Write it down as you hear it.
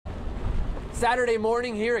Saturday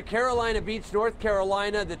morning here at Carolina Beach, North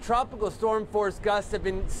Carolina, the tropical storm force gusts have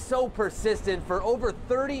been so persistent for over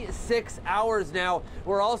 36 hours now.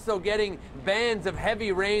 We're also getting bands of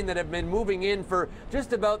heavy rain that have been moving in for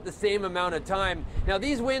just about the same amount of time. Now,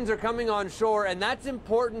 these winds are coming on shore, and that's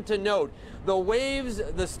important to note. The waves,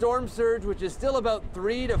 the storm surge, which is still about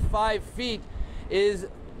 3 to 5 feet, is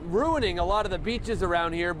ruining a lot of the beaches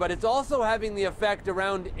around here, but it's also having the effect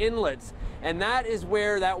around inlets. And that is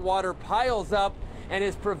where that water piles up and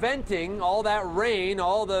is preventing all that rain,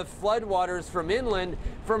 all the floodwaters from inland,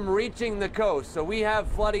 from reaching the coast. So we have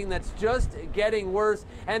flooding that's just getting worse,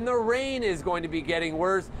 and the rain is going to be getting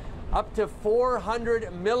worse. Up to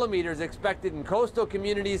 400 millimeters expected in coastal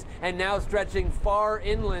communities, and now stretching far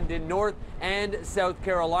inland in North and South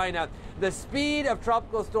Carolina. The speed of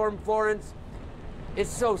Tropical Storm Florence, it's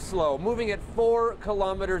so slow, moving at 4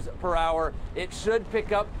 kilometers per hour. It should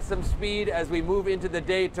pick up some speed as we move into the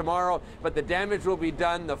day tomorrow, but the damage will be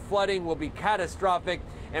done. The flooding will be catastrophic,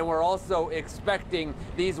 and we're also expecting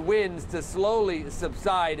these winds to slowly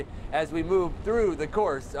subside as we move through the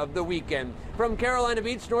course of the weekend. From Carolina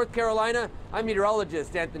Beach, North Carolina, I'm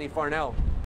meteorologist Anthony Farnell.